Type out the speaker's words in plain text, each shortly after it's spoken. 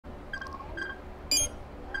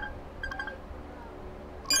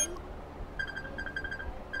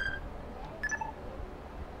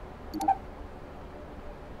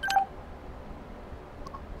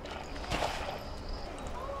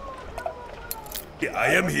I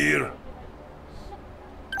am here.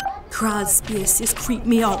 Crawl spaces creep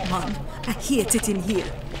me out, man. I hate it in here.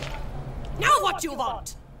 Now what you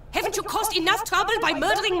want? Haven't you caused enough trouble by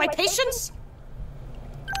murdering my patients?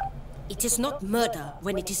 It is not murder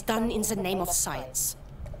when it is done in the name of science.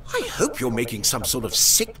 I hope you're making some sort of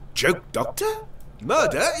sick joke, Doctor.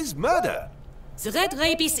 Murder is murder. The red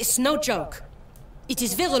rabies is no joke. It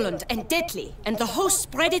is virulent and deadly, and the host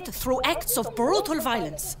spread it through acts of brutal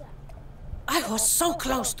violence. I was so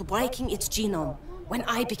close to breaking its genome when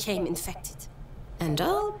I became infected. And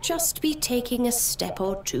I'll just be taking a step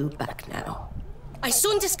or two back now. I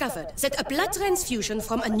soon discovered that a blood transfusion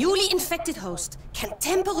from a newly infected host can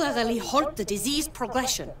temporarily halt the disease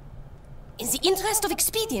progression. In the interest of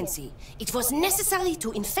expediency, it was necessary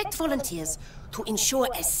to infect volunteers to ensure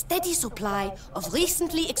a steady supply of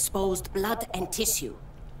recently exposed blood and tissue.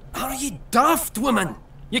 Are you daft, woman?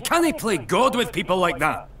 You can't play God with people like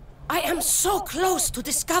that. I am so close to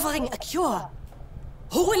discovering a cure.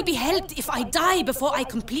 Who will be helped if I die before I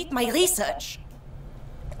complete my research?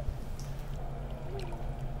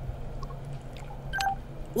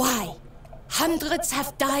 Why? Hundreds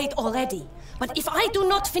have died already. But if I do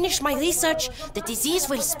not finish my research, the disease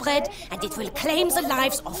will spread and it will claim the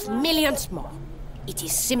lives of millions more. It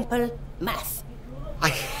is simple math. I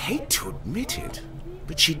hate to admit it,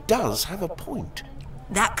 but she does have a point.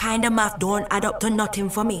 That kind of math don't add up to nothing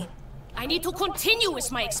for me. I need to continue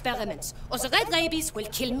with my experiments, or the red rabies will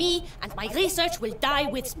kill me and my research will die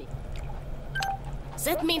with me.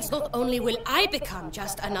 That means not only will I become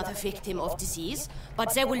just another victim of disease,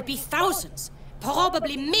 but there will be thousands,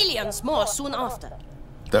 probably millions more soon after.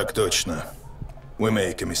 Так точно. We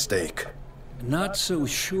make a mistake. Not so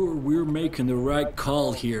sure we're making the right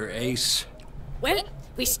call here, Ace. Well,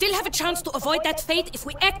 we still have a chance to avoid that fate if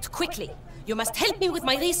we act quickly. You must help me with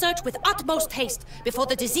my research with utmost haste before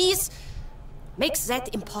the disease makes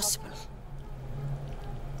that impossible.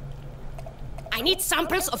 I need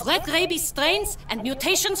samples of red rabies strains and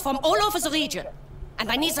mutations from all over the region.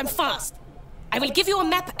 And I need them fast. I will give you a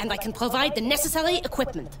map and I can provide the necessary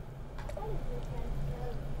equipment.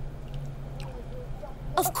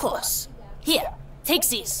 Of course. Here, take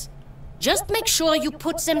these. Just make sure you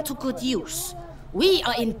put them to good use. We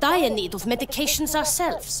are in dire need of medications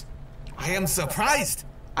ourselves. I am surprised.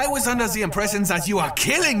 I was under the impression that you are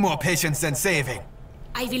killing more patients than saving.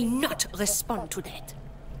 I will not respond to that.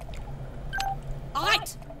 All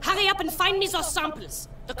right, hurry up and find me those samples.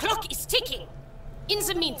 The clock is ticking. In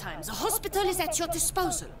the meantime, the hospital is at your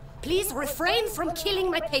disposal. Please refrain from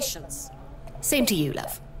killing my patients. Same to you,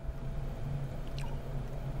 love.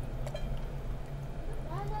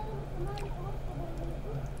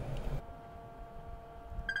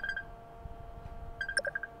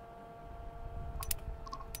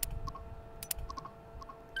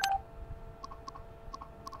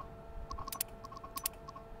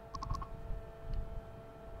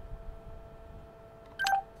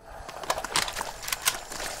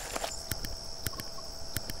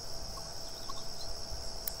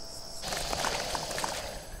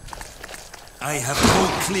 I have no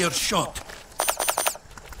clear shot.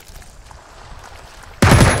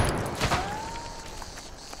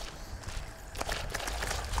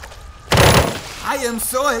 I am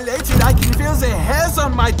so elated I can feel the hairs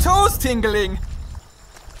on my toes tingling.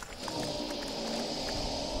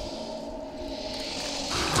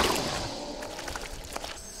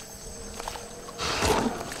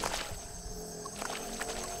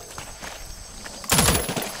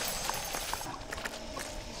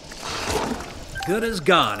 Good as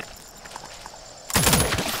gone.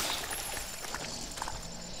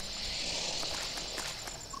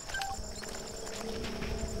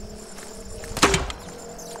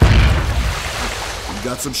 We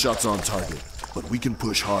got some shots on target, but we can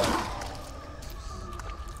push hard.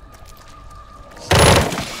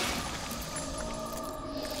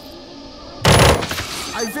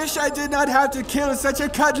 I wish I did not have to kill such a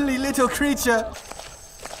cuddly little creature.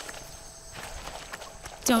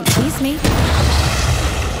 Don't tease me.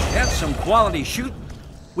 That's some quality shooting.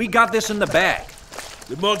 We got this in the bag.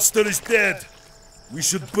 The monster is dead. We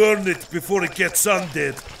should burn it before it gets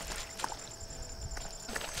undead.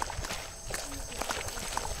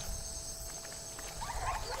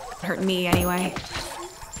 Hurt me anyway.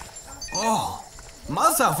 Oh,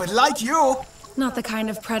 Mother would like you. Not the kind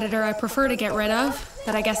of predator I prefer to get rid of,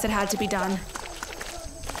 but I guess it had to be done.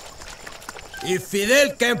 If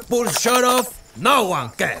Fidel can pull shot off, no one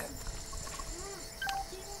can.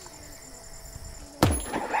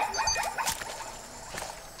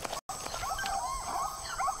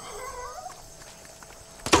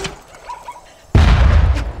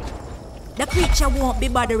 The creature Watcher won't be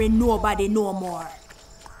bothering nobody no more.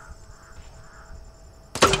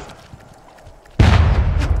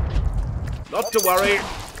 Not to worry.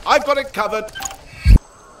 I've got it covered.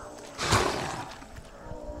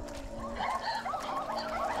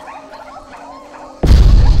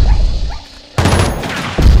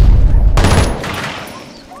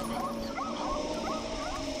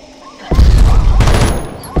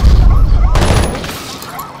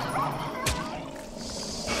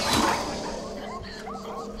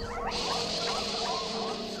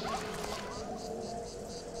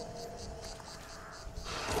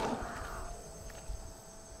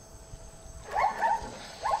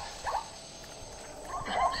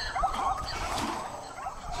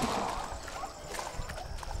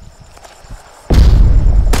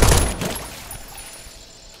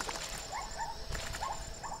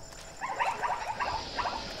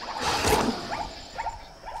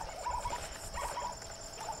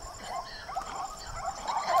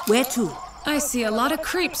 Where to? I see a lot of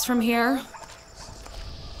creeps from here.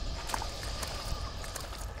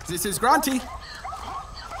 This is Grunty.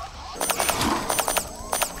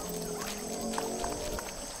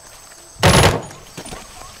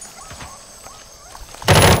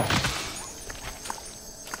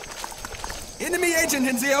 Enemy agent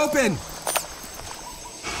in the open!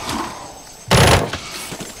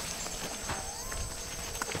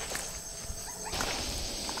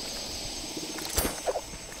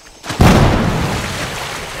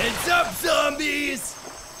 Heads up, zombies!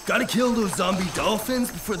 Gotta kill those zombie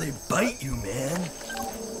dolphins before they bite you, man.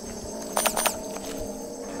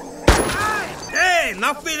 Hey,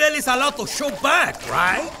 now Fidel is allowed to show back,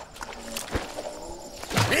 right?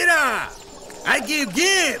 Mira! I give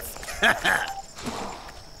gift!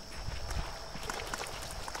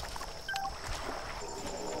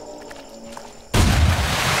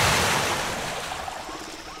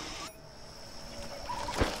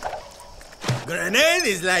 Grenade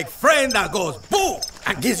is like friend that goes boom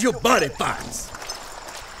and gives you body parts.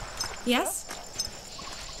 Yes?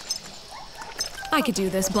 I could do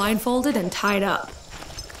this blindfolded and tied up.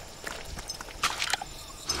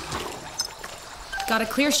 Got a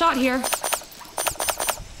clear shot here.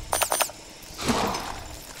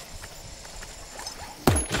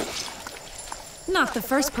 Not the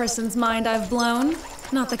first person's mind I've blown.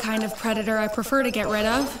 Not the kind of predator I prefer to get rid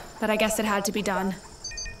of, but I guess it had to be done.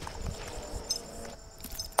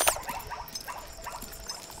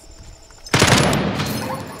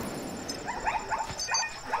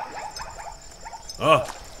 Ah.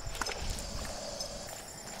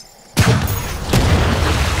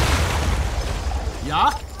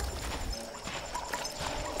 Ja?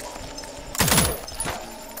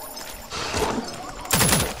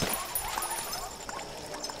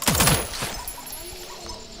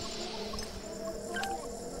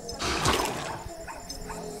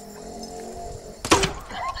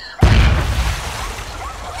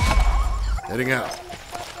 Heading out.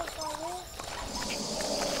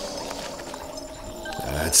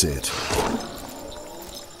 That's it.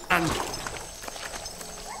 And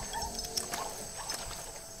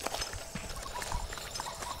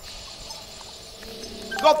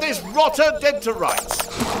got this rotter dead to rights.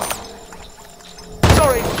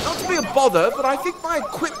 Sorry, not to be a bother, but I think my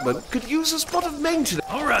equipment could use a spot of maintenance.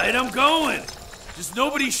 All right, I'm going. Just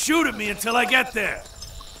nobody shoot at me until I get there.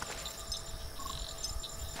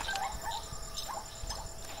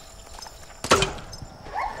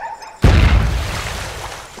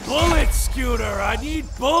 Bullets, Scooter! I need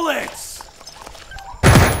bullets!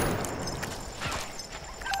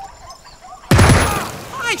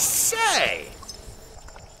 I say!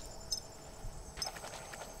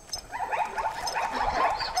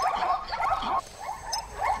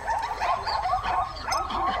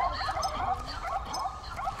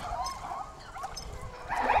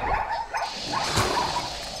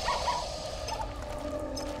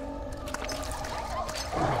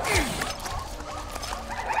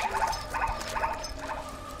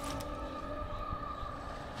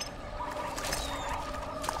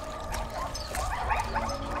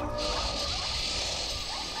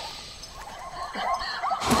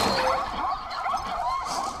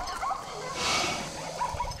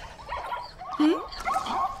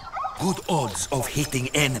 Good odds of hitting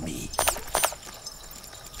enemy.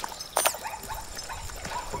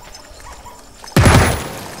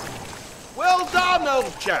 Well done,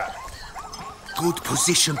 old chap. Good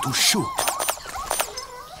position to shoot.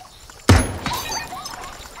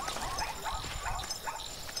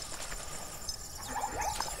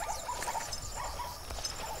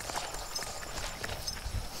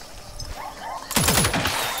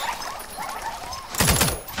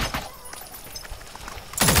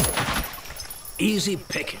 Easy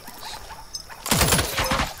pickings.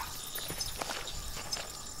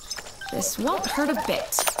 This won't hurt a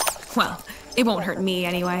bit. Well, it won't hurt me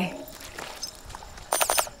anyway.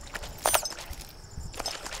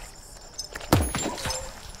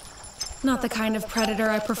 Not the kind of predator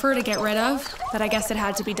I prefer to get rid of, but I guess it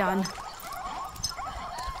had to be done.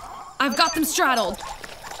 I've got them straddled.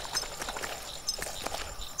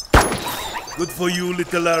 Good for you,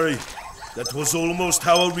 little Larry. That was almost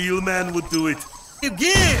how a real man would do it. You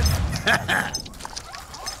give!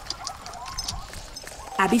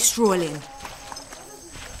 I be strolling.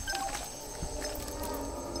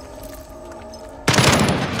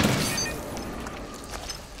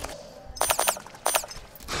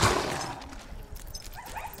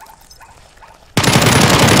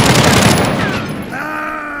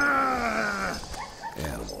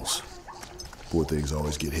 Animals. Poor things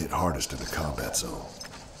always get hit hardest in the combat zone.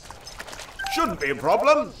 Shouldn't be a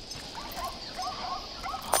problem.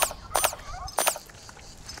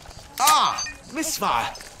 Ah,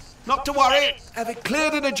 misfire. Not to worry. Have it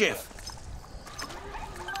cleared in a jiff.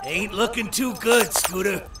 Ain't looking too good,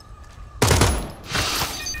 Scooter.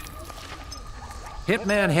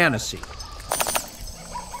 Hitman Hennessy.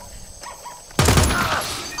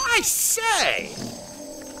 I say!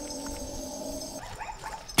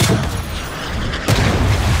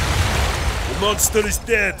 The monster is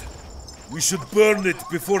dead. We should burn it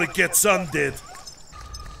before it gets undead.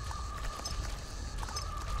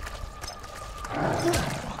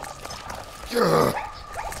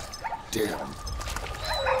 Damn.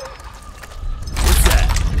 What's that?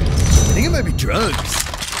 I think it might be drugs.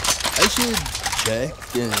 I should check.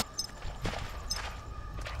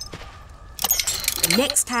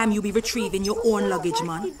 Next time you be retrieving your own luggage,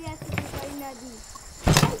 man.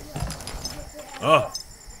 Ah,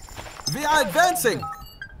 We are advancing!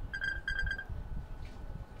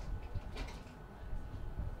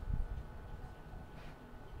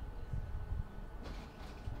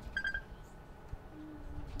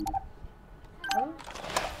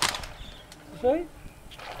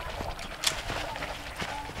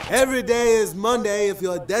 Every day is Monday if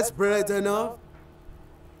you're desperate enough.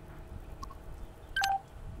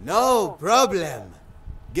 No problem.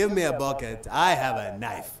 Give me a bucket. I have a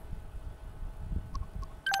knife.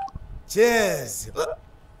 Cheers. Look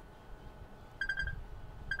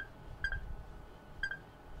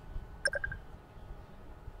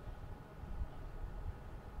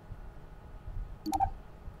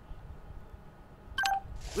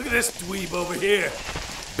at this dweeb over here.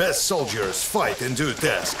 Best soldiers fight and do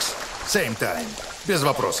tasks. Same time. Без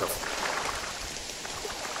вопросов.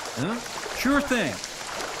 Huh? Sure thing.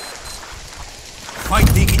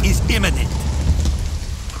 Fighting is imminent.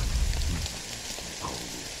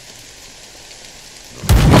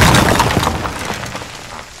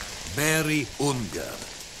 Very Ungar.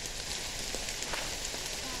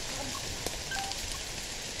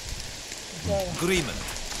 Agreement.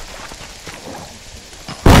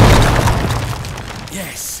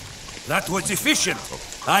 Yes, that was efficient.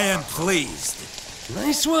 I am pleased.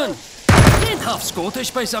 Nice one. Ain't half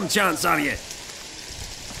Scottish by some chance, are you?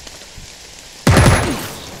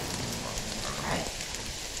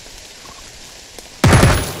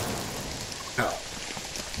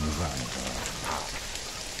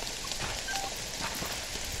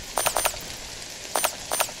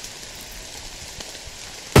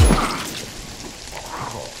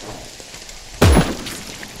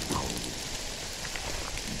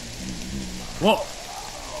 What?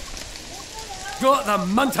 Got the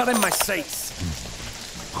munter in my sights.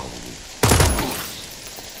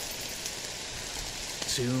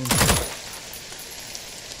 Soon.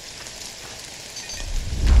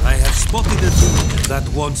 I have spotted a thing that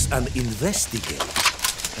wants an investigate.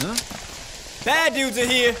 Huh? Bad dudes are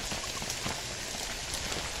here.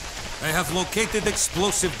 I have located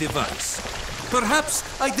explosive device. Perhaps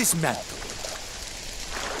I dismantle.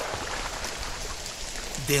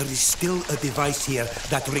 There is still a device here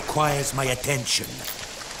that requires my attention.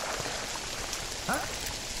 Huh?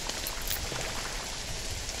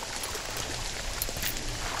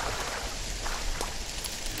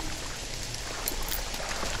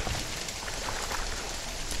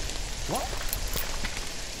 What?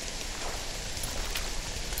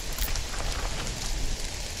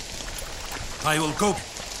 I will go.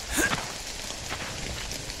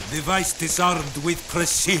 Device disarmed with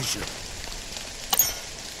precision.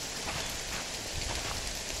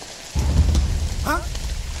 Huh?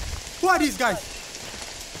 Who are these guys?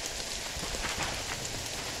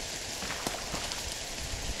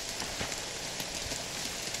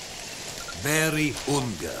 Very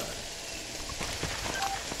Ungar.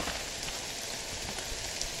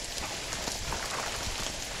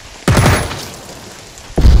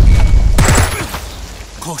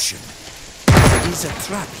 Caution. There is a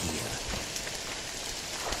trap here.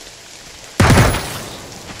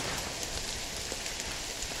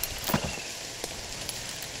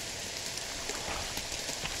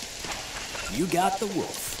 You got the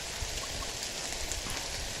wolf.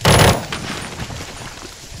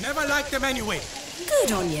 Never liked them anyway.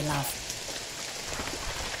 Good on you, love.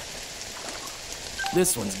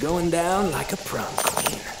 This one's going down like a prom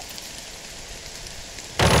queen.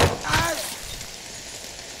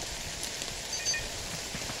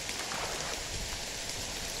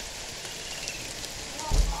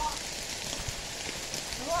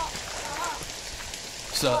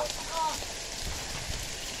 Sup?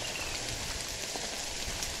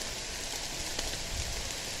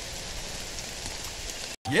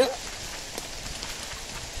 Yep.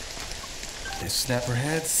 This snapper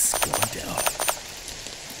head's going down.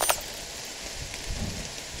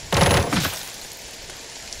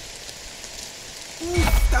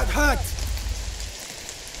 That hurt!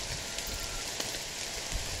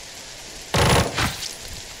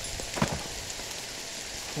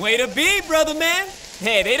 Way to be, brother man!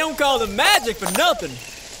 Hey, they don't call them magic for nothing.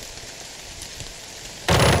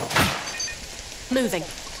 Moving.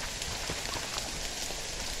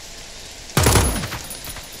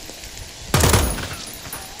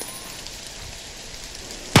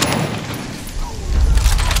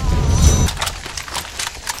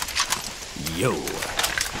 Yo.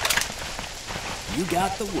 You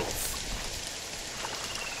got the wolf.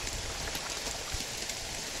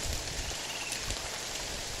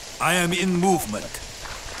 I am in movement.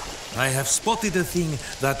 I have spotted a thing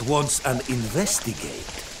that wants an investigate.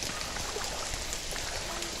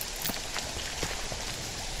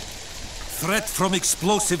 Threat from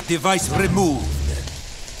explosive device removed.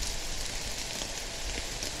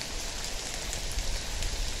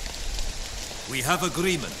 We have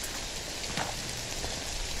agreement.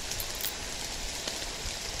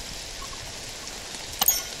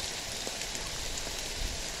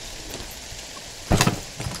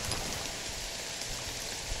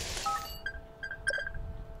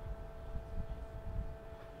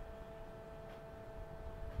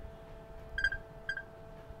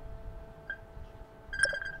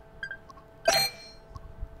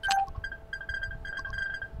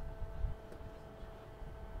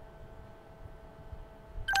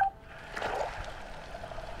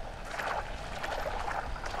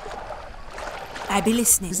 I be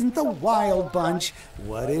listening. Isn't the wild bunch?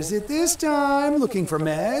 What is it this time? Looking for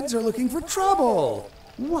meds or looking for trouble?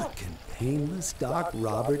 What can painless Doc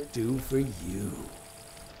Robert do for you?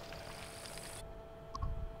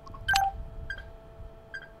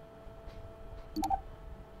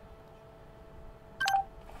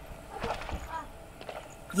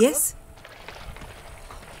 Yes?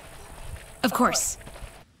 Of course.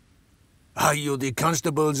 Are you the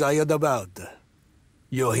constables I heard about?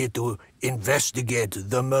 You're here to investigate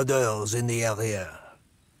the murders in the area.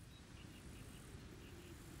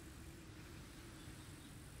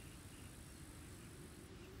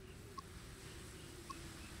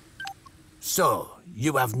 So,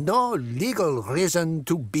 you have no legal reason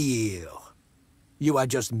to be here. You are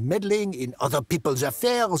just meddling in other people's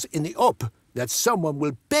affairs in the hope that someone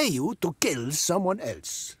will pay you to kill someone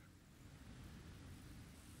else.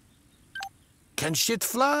 Can shit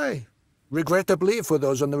fly? Regrettably, for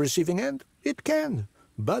those on the receiving end, it can.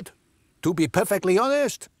 But, to be perfectly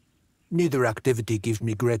honest, neither activity gives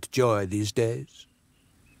me great joy these days.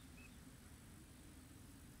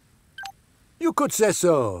 You could say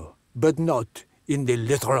so, but not in the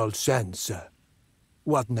literal sense.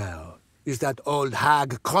 What now? Is that old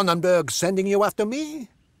hag Cronenberg sending you after me?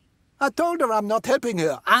 I told her I'm not helping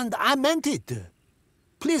her, and I meant it.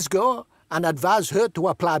 Please go and advise her to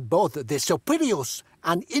apply both the superius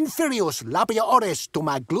and inferius labiores to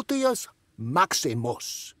my gluteus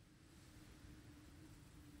maximus.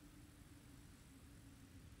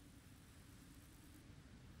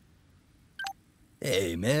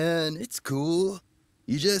 Hey man, it's cool.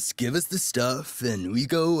 You just give us the stuff and we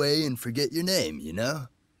go away and forget your name, you know?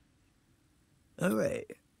 Alright.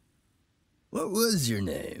 What was your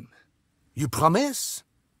name? You promise?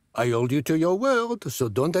 I hold you to your word, so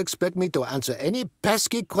don't expect me to answer any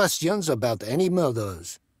pesky questions about any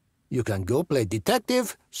murders. You can go play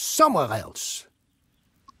detective somewhere else.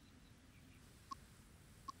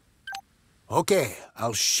 Okay,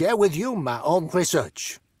 I'll share with you my own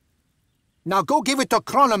research. Now go give it to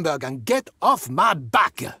Cronenberg and get off my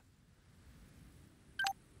back!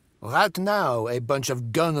 Right now, a bunch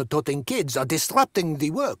of gun-toting kids are disrupting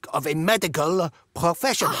the work of a medical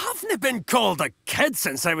professional. I haven't been called a kid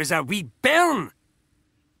since I was a wee bairn.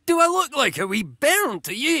 Do I look like a wee bairn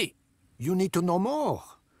to ye? You need to know more.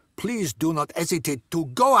 Please do not hesitate to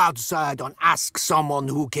go outside and ask someone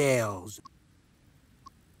who cares.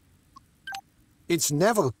 It's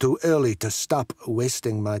never too early to stop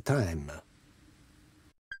wasting my time.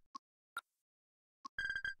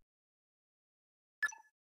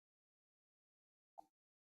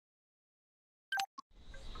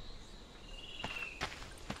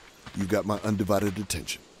 You got my undivided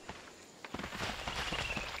attention.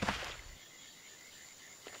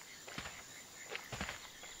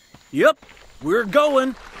 Yep, we're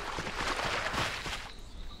going.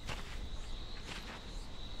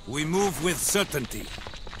 We move with certainty.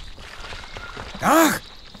 Ah!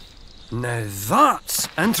 Now that's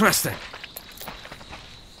interesting.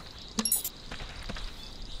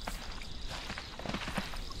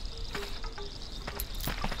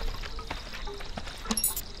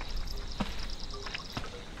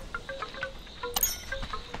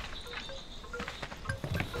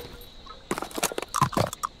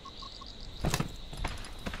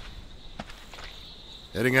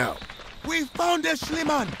 Heading out. We found a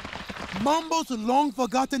Schliemann! Mambo's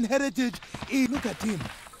long-forgotten heritage. Look at him.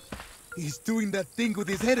 He's doing that thing with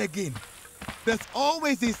his head again. There's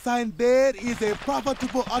always a sign there is a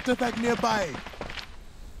profitable artifact nearby.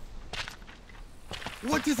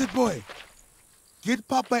 What is it, boy? Get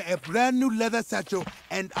Papa a brand new leather satchel,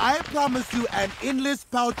 and I promise you an endless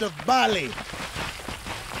pouch of barley.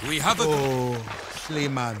 We have a... Oh,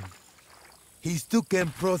 Schliemann. He still can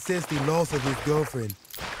process the loss of his girlfriend.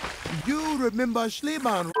 You remember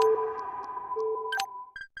Schliemann?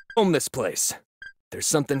 Own this place. There's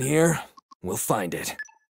something here. We'll find it.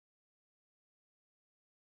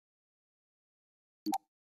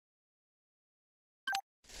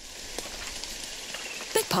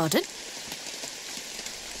 Beg pardon?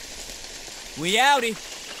 We outie.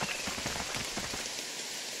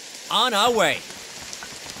 On our way.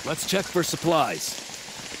 Let's check for supplies.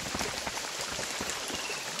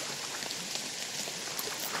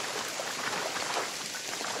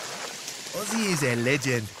 Ozzy is a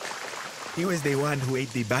legend. He was the one who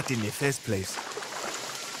ate the bat in the first place.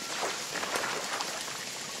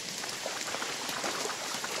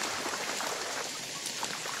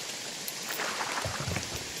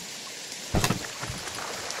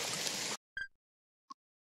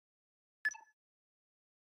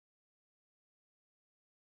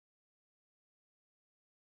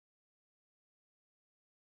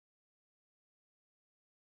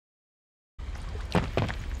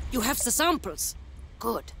 You have the samples.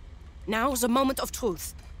 Good. Now the moment of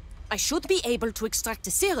truth. I should be able to extract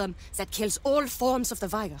a serum that kills all forms of the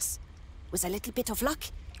virus. With a little bit of luck,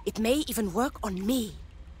 it may even work on me.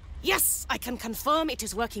 Yes, I can confirm it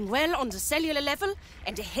is working well on the cellular level,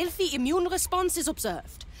 and a healthy immune response is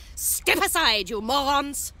observed. Step aside, you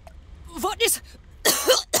morons! What is...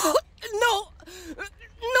 No!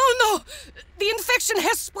 No! The infection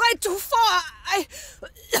has spread too far!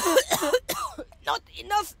 Not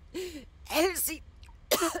enough healthy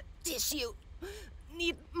tissue.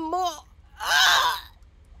 Need more.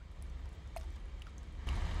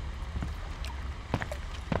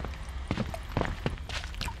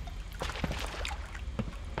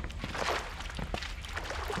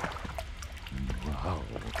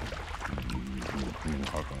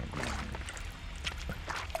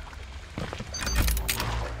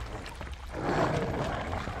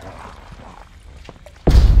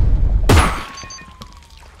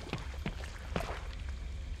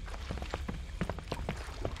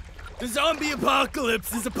 The zombie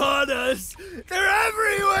apocalypse is upon us! They're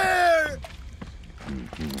everywhere!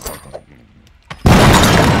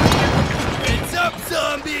 It's up,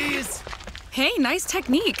 zombies! Hey, nice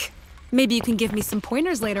technique. Maybe you can give me some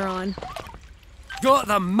pointers later on. Got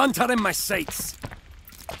the munter in my sights.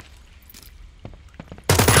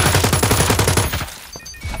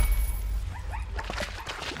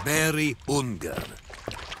 Bury Unger.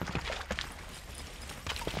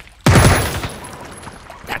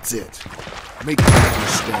 That's it. Make them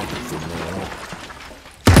stronger from now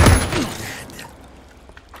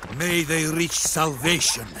on. May they reach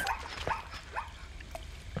salvation.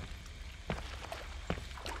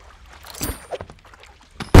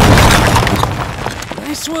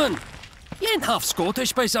 Nice one. You ain't half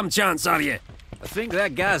Scottish by some chance, are you? I think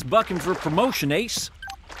that guy's bucking for promotion, Ace.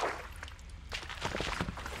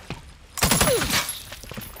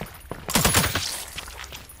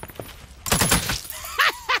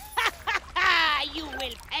 You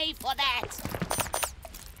will pay for that!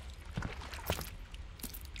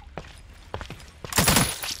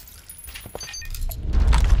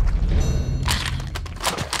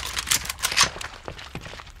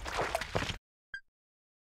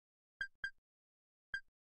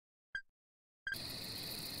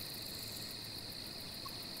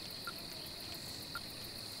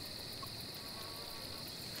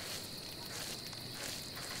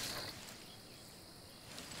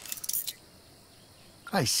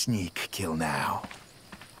 I sneak kill now.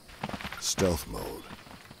 Stealth mode.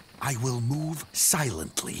 I will move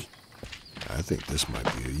silently. I think this might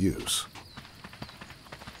be a use.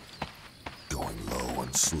 Going low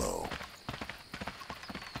and slow.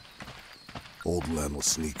 Old Len will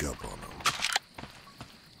sneak up on him.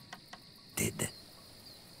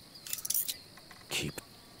 Keep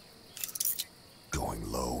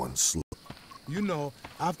going low and slow. You know,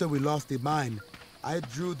 after we lost the mine, I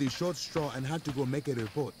drew the short straw and had to go make a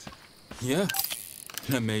report. Yeah.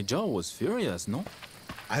 The Major was furious, no?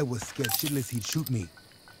 I was scared shitless he'd shoot me.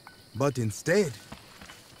 But instead,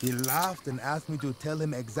 he laughed and asked me to tell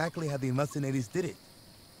him exactly how the mercenaries did it.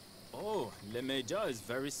 Oh, Le Major is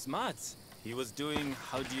very smart. He was doing,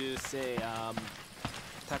 how do you say,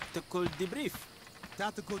 tactical debrief.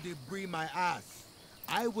 Tactical debris my ass.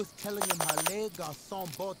 I was telling him how Les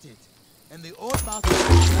Garçons bought it. And the old bastard...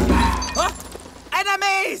 Huh?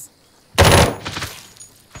 Enemies!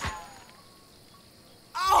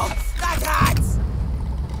 Oh, that hurts!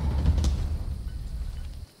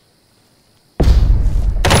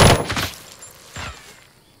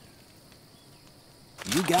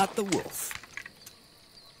 You got the wolf.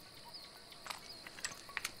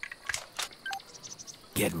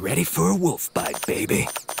 Get ready for a wolf bite, baby.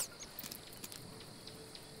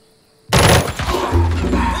 To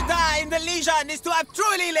die in the Legion is to have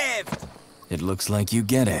truly lived! It looks like you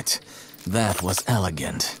get it. That was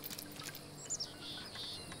elegant.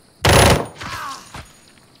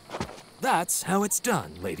 That's how it's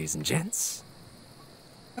done, ladies and gents.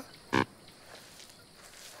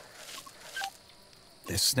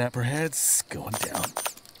 This snapper head's going down.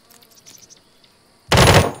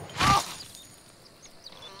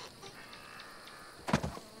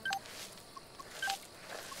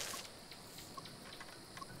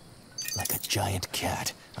 Like a giant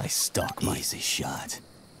cat, I stalk my easy shot.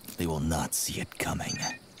 They will not see it coming.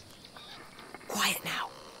 Quiet now.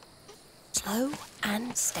 Slow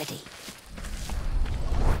and steady.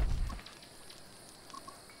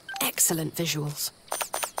 Excellent visuals.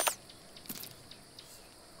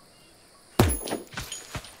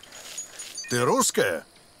 Ты русская?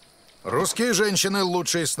 Русские женщины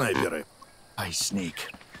лучшие снайперы. I sneak.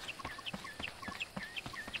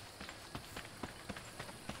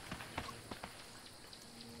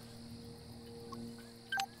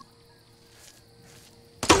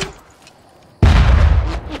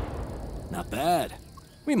 Not bad.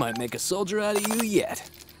 We might make a soldier out of you yet.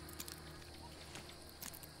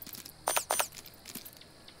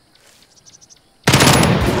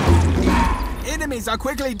 Enemies are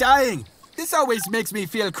quickly dying. This always makes me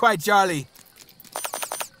feel quite jolly.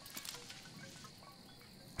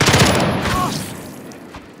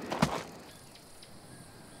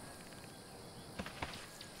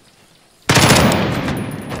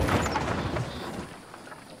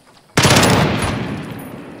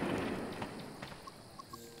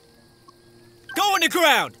 Go on the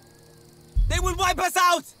ground! They will wipe us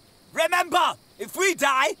out! Remember, if we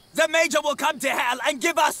die, the Major will come to hell and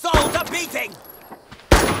give our souls a beating!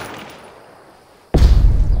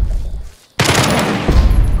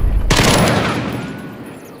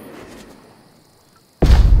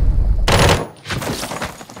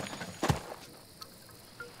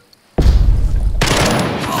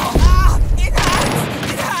 It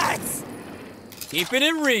hurts! It hurts! Keeping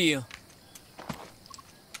it real.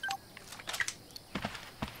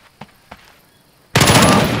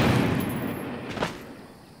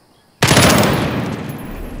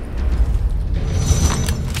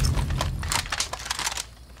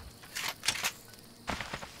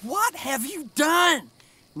 What have you done?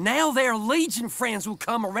 Now their Legion friends will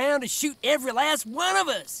come around and shoot every last one of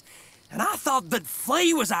us. And I thought that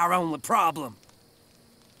Flea was our only problem.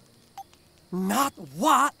 Not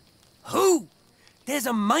what? Who? There's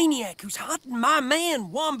a maniac who's hunting my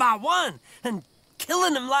man one by one and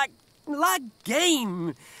killing them like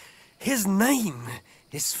game. His name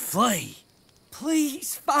is Flea.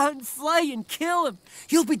 Please find Flea and kill him.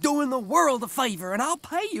 You'll be doing the world a favor, and I'll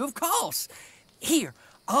pay you, of course. Here,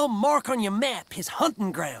 I'll mark on your map his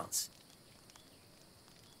hunting grounds.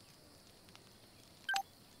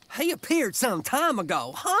 He appeared some time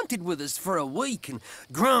ago, hunted with us for a week, and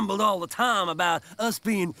grumbled all the time about us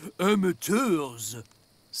being amateurs.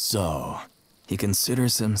 So, he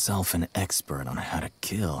considers himself an expert on how to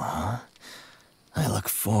kill, huh? I look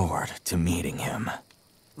forward to meeting him.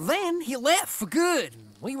 Then he left for good.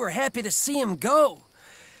 We were happy to see him go.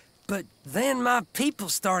 But then my people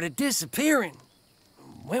started disappearing.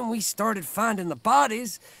 When we started finding the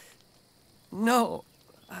bodies... No,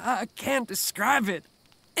 I can't describe it.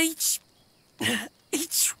 Each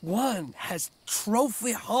Each one has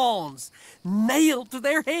trophy horns nailed to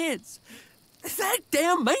their heads. That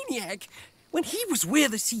damn maniac, when he was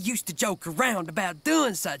with us, he used to joke around about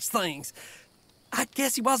doing such things. I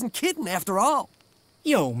guess he wasn't kidding after all.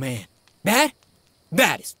 Yo, man, that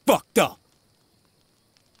is fucked up.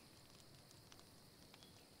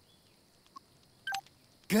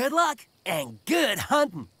 Good luck and good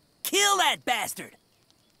hunting. Kill that bastard!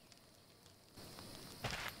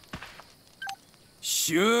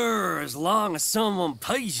 Sure, as long as someone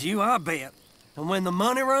pays you, I bet. And when the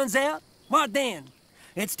money runs out, what then?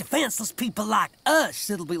 It's defenseless people like us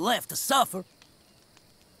that'll be left to suffer.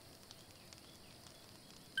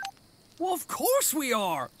 Well, of course we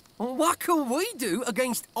are. What can we do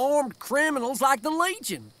against armed criminals like the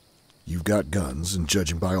Legion? You've got guns, and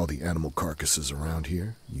judging by all the animal carcasses around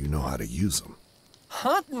here, you know how to use them.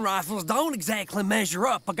 Hunting rifles don't exactly measure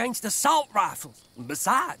up against assault rifles.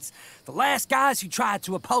 Besides, the last guys who tried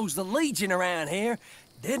to oppose the Legion around here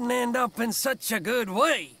didn't end up in such a good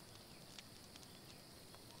way.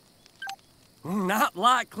 Not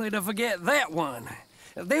likely to forget that one.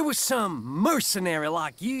 There was some mercenary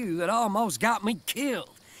like you that almost got me killed.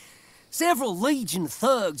 Several Legion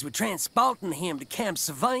thugs were transporting him to Camp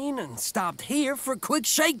Sylvain and stopped here for a quick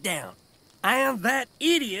shakedown. And that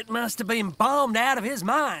idiot must have been bombed out of his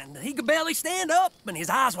mind. He could barely stand up, and his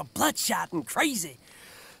eyes were bloodshot and crazy.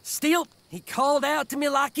 Still, he called out to me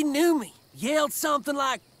like he knew me. Yelled something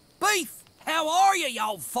like, "Beef, how are you, you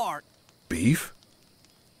old fart?" Beef?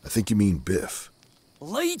 I think you mean Biff.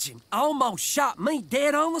 Legion almost shot me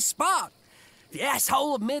dead on the spot. The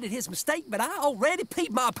asshole admitted his mistake, but I already peed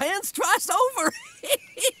my pants twice over.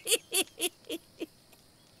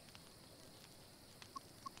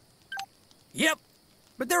 Yep,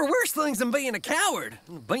 but there are worse things than being a coward.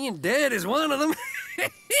 Being dead is one of them.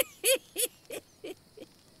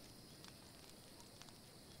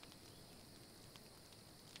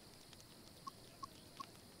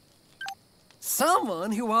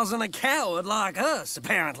 Someone who wasn't a coward like us,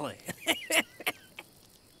 apparently.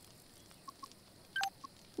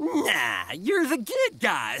 Nah, you're the good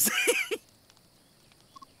guys.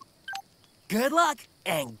 Good luck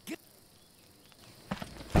and good...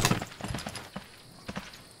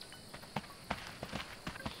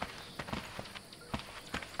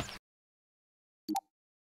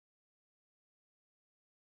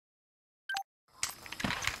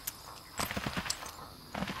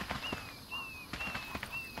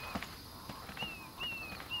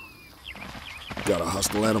 Got a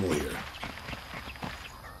hostile animal here.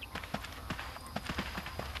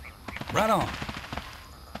 Right on.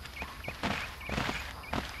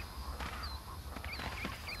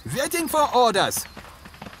 Waiting for orders.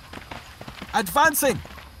 Advancing.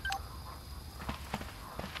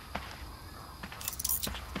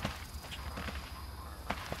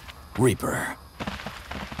 Reaper.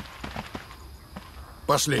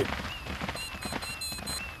 Пошли.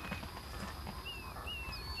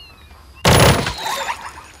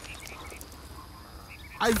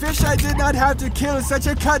 I wish I did not have to kill such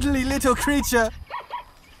a cuddly little creature.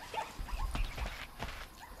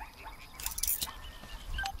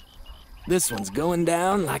 This one's going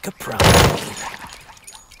down like a pro.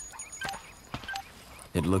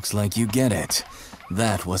 It looks like you get it.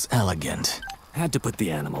 That was elegant. Had to put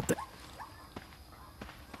the animal down.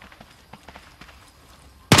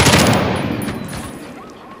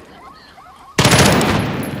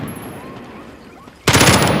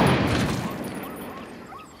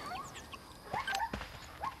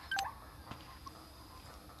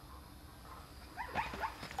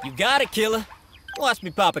 You got it, killer. Watch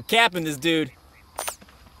me pop a cap in this dude.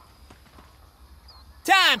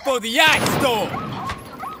 Time for the ice storm!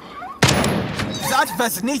 That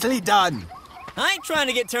was neatly done. I ain't trying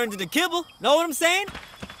to get turned into kibble. Know what I'm saying?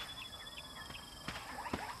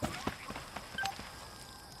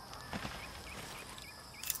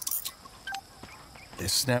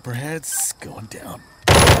 This snapperhead's going down.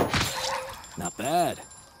 Not bad.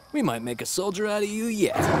 We might make a soldier out of you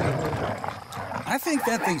yet. I think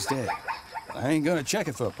that thing's dead. I ain't gonna check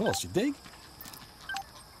it for a pulse, you dig?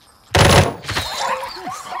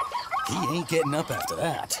 He ain't getting up after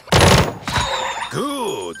that.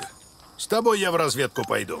 Good. С тобой я в разведку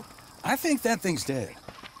пойду. I think that thing's dead.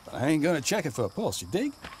 I ain't gonna check it for a pulse, you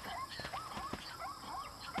dig?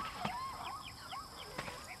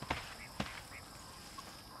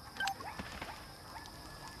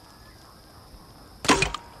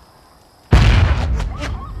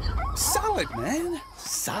 Solid, man.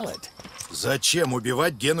 Solid. Зачем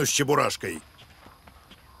убивать Гену с Чебурашкой?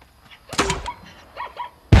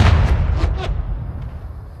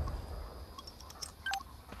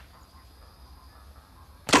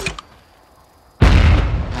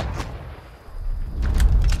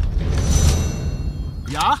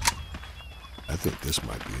 Yeah? I think this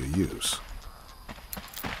might be of use.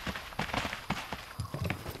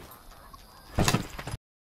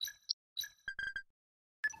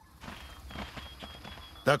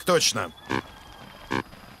 Так точно.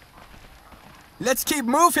 Let's keep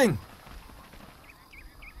moving.